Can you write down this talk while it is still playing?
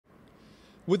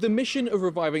With the mission of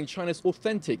reviving China's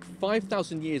authentic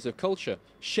 5,000 years of culture,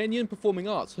 Shen Yun Performing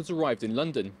Arts has arrived in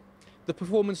London. The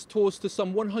performance tours to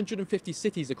some 150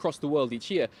 cities across the world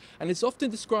each year and is often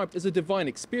described as a divine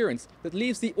experience that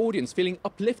leaves the audience feeling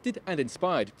uplifted and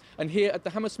inspired. And here at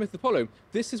the Hammersmith Apollo,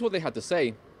 this is what they had to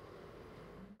say.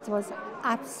 It was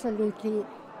absolutely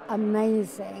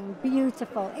amazing,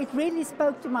 beautiful. It really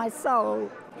spoke to my soul.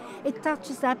 It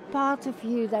touches that part of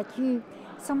you that you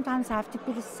sometimes have to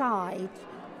put aside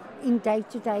in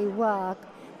day-to-day work.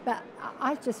 But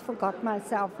I just forgot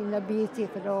myself in the beauty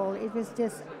of it all. It was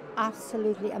just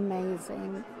absolutely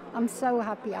amazing. I'm so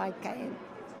happy I came.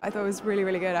 I thought it was really,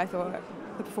 really good. I thought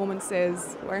the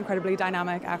performances were incredibly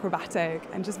dynamic, acrobatic,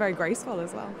 and just very graceful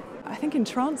as well. I think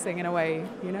entrancing in a way,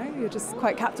 you know, you're just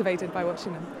quite captivated by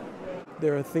watching them.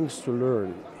 There are things to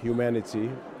learn: humanity,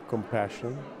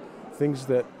 compassion, things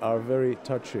that are very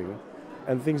touching,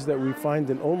 and things that we find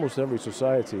in almost every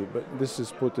society, but this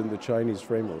is put in the Chinese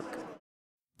framework.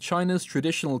 China's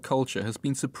traditional culture has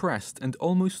been suppressed and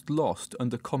almost lost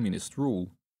under communist rule.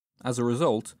 As a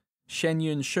result, Shen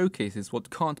Yun showcases what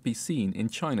can't be seen in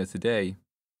China today.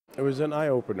 It was an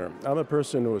eye-opener. I'm a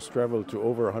person who has traveled to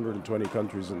over 120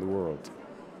 countries in the world.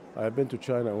 I've been to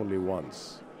China only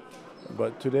once.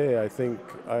 But today I think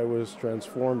I was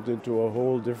transformed into a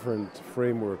whole different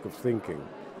framework of thinking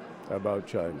about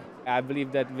China. I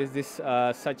believe that with this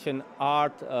such an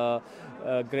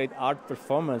great art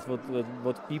performance,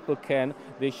 what people can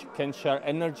share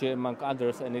energy among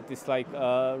others, and it is like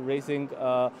raising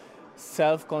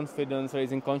self-confidence,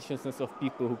 raising consciousness of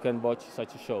people who can watch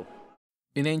such a show.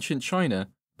 In ancient China,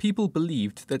 people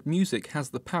believed that music has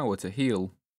the power to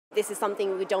heal. This is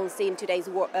something we don't see in today's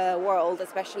world,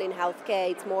 especially in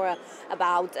healthcare. It's more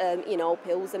about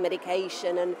pills and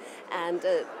medication, and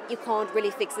you can't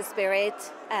really fix the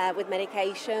spirit with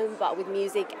medication, but with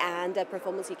music and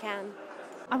performance you can.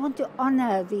 I want to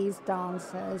honour these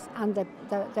dancers and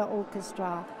the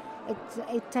orchestra.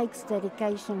 It takes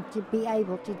dedication to be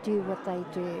able to do what they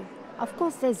do. Of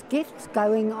course, there's gifts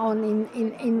going on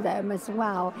in them as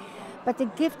well, but the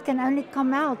gift can only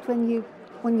come out when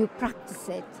you practice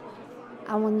it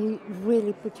and when you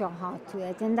really put your heart to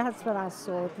it. And that's what I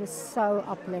saw. It was so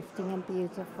uplifting and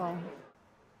beautiful.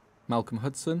 Malcolm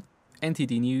Hudson,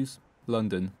 NTD News,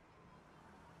 London.